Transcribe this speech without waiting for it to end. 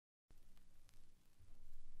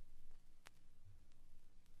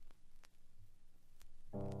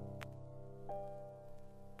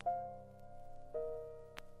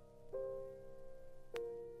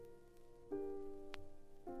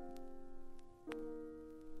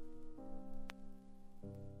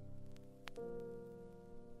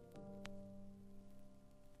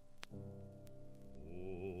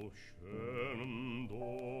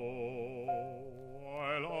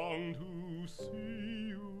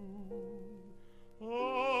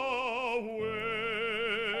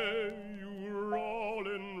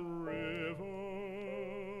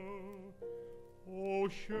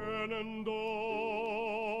Shenandoah,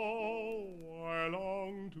 I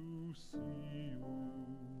long to see you.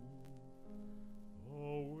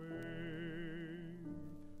 Away,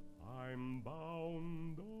 I'm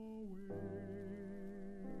bound away,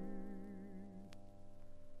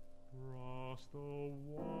 across the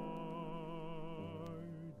wide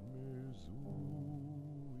Missouri.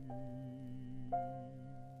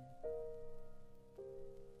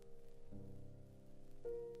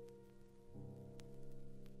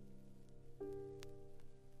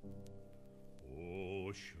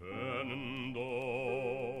 Oh, Shenandoah,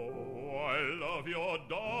 I love your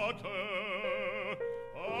daughter.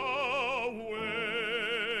 Away,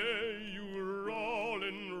 you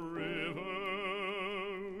rolling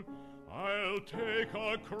river, I'll take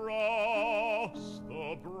across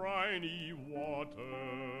the briny water.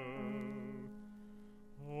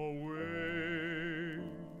 Away,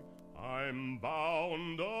 I'm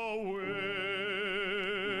bound away,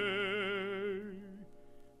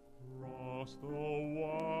 across the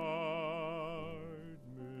wide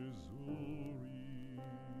Missouri.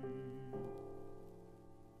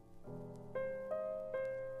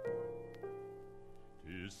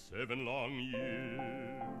 'Tis 7 long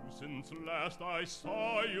years since last I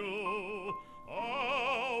saw you.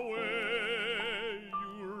 Away,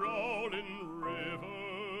 you rolling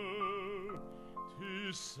river.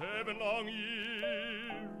 'Tis 7 long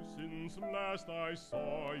years since last I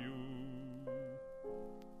saw you.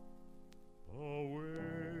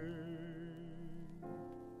 Away,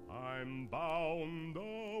 I'm bound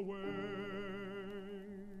away,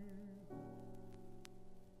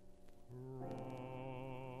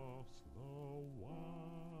 across the wide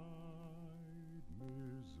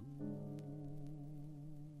Missouri.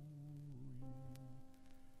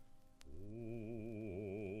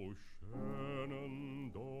 Oh, Shenandoah,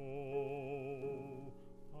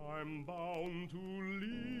 I'm bound to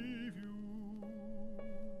leave you.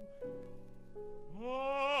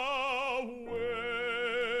 Away,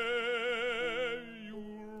 you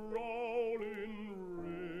rolling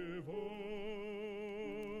river.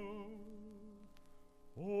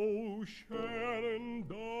 Oh, Shenandoah,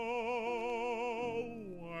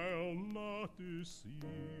 I'll not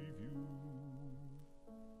deceive you.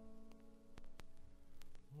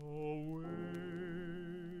 Away,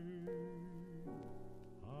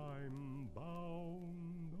 I'm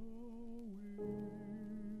bound away,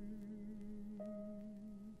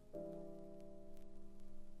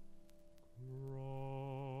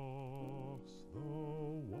 across the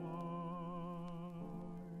wide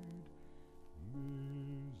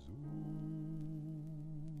Missouri.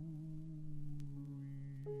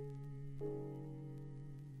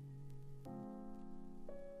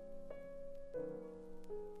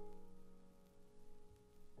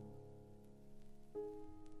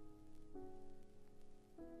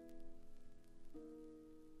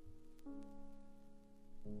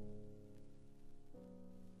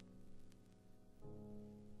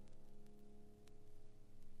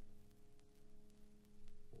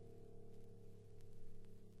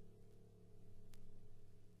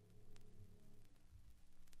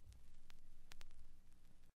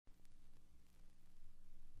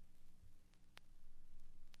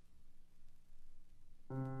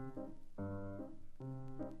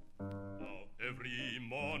 Every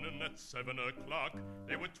morning at 7 o'clock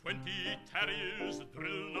there were 20 Tarriers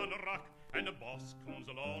drilling on a rock, and the boss comes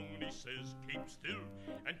along and he says, keep still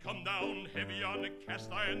and come down heavy on the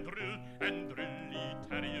cast iron drill, and drill ye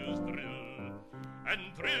Tarriers drill,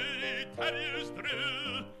 and drill ye Tarriers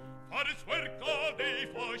drill, for it's work all day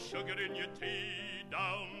for sugar in your tea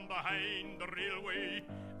down behind the railway,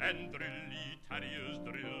 and drill ye Tarriers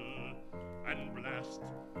drill, and blast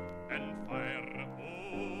and fire.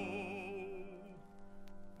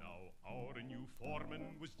 Oh, our new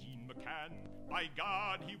foreman was Gene McCann. By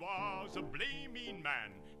God, he was a blaming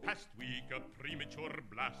man. Past week a premature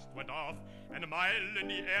blast went off, and a mile in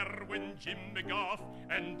the air went Jim McGough,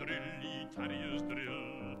 and drill ye Tarriers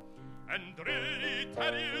drill, and drill ye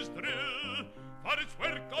Tarriers drill, for it's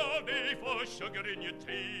work all day for sugar in your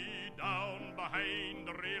tea down behind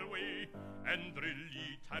the railway, and drill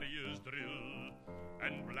ye Tarriers drill,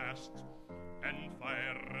 and blast and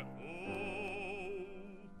fire. Oh,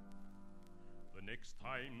 the next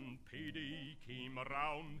time payday came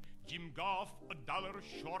around, Jim Goff $1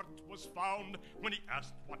 short was found. When he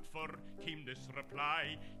asked what for, came this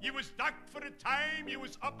reply: you was ducked for a time, you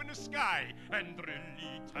was up in the sky, and drill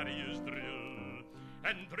ye Tarriers drill,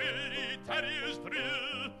 and drill ye Tarriers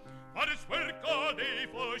drill, for it's work all day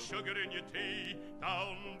for sugar in your tea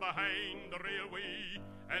down behind the railway,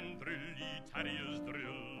 and drill ye Tarriers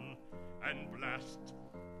drill, and blast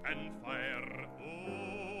and fire. Oh!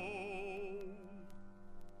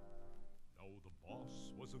 Now the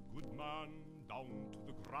boss was a good man down to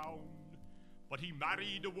the ground, but he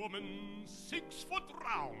married a woman 6 foot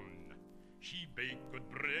round. She baked good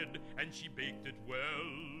bread and she baked it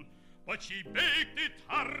well, but she baked it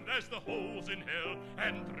hard as the holes in hell.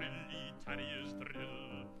 And drill-ye Tarriers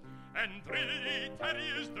drill, and drill-ye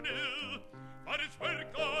Tarriers drill, but it's work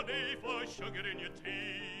all day for sugar in your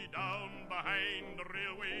tea down behind the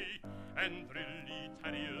railway. And drill-ye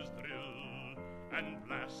Tarriers drill, and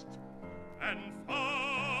blast and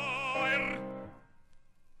fire.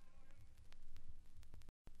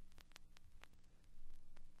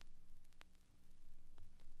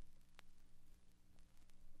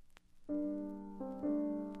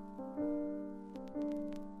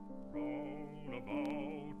 Round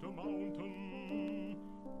about a mountain,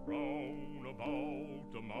 round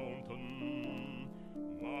about a mountain,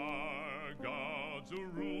 my God's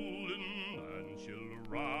a-ruling, and she'll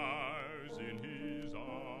rise in his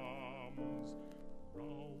arms.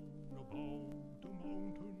 Round about a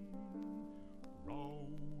mountain,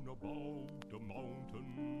 round about a mountain,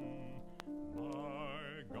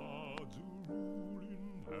 my God's a-ruling,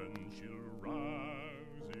 and she'll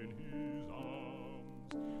rise in his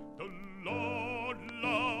arms. The Lord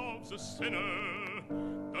loves a sinner,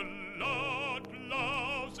 the Lord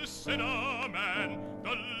loves a sinner, man.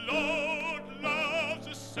 The Lord loves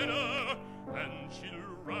a sinner, and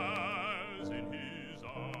she'll rise in his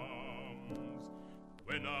arms.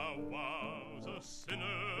 When I was a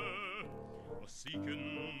sinner,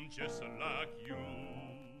 seeking just like you,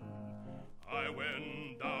 I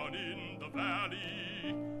went down in the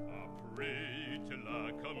valley, I prayed till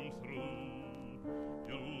I come through.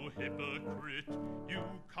 You hypocrite, you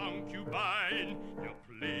concubine, you're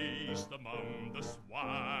placed among the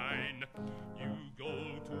swine. You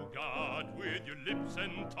go to God with your lips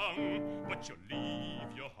and tongue, but you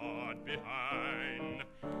leave your heart behind.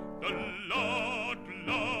 The Lord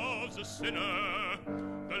loves a sinner,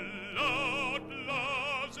 the Lord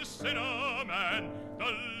loves a sinner, man.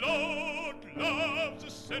 The Lord loves a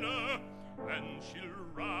sinner, and she'll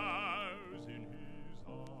rise in his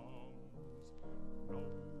arms.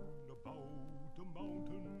 Round about a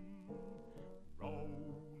mountain,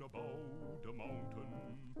 round about a mountain,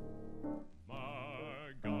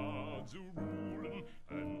 my God's a-ruling,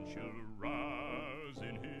 and she'll rise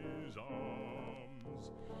in his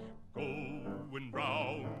arms. Going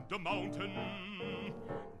round the mountain,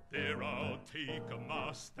 there I'll take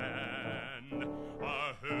my stand.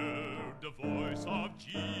 I heard the voice of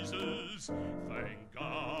Jesus, thank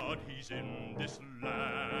God he's in this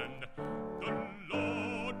land. The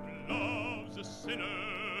Lord loves a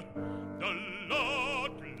sinner, the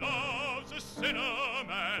Lord loves a sinner,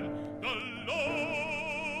 man. The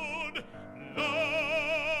Lord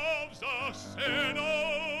loves a sinner.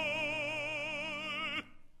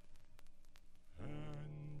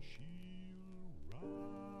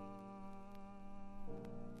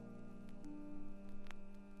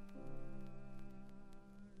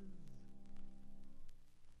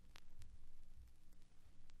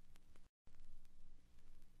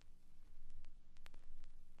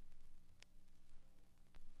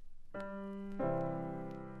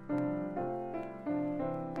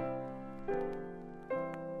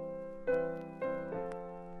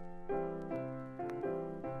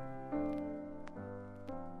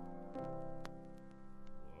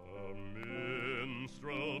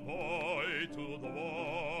 Minstrel boy to the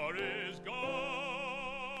war is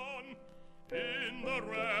gone. In the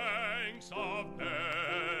ranks of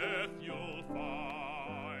death you'll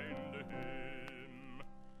find him.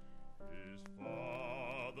 His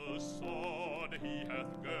father's sword he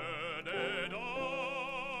hath girded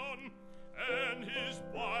on, and his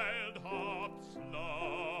wild harp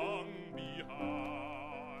slung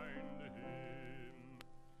behind him.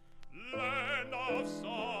 Land of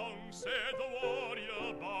song, said the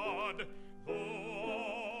warrior bard, though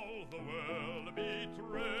all the world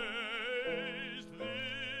betrays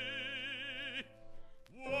thee,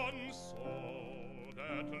 one sword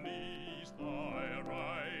at least thy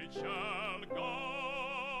right shall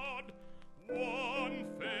guard, one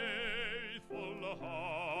faithful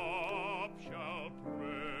harp shall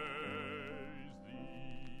praise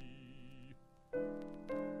thee.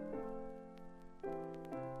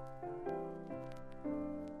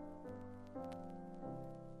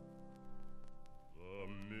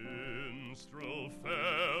 Minstrel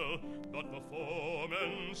fell, but the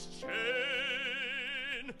foeman's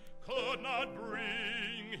chain could not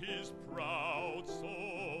bring his proud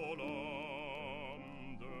soul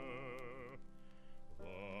under.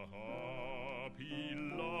 The harp he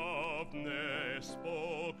loved ne'er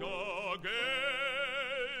spoke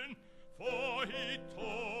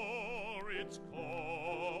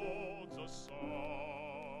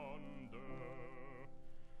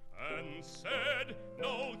said,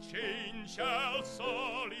 no chain shall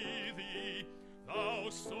sully thee, thou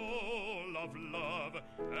soul of love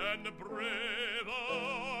and bravery.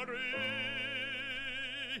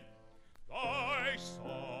 Thy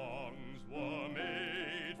songs were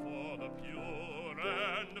made for the pure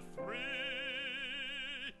and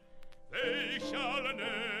free. They shall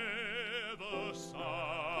never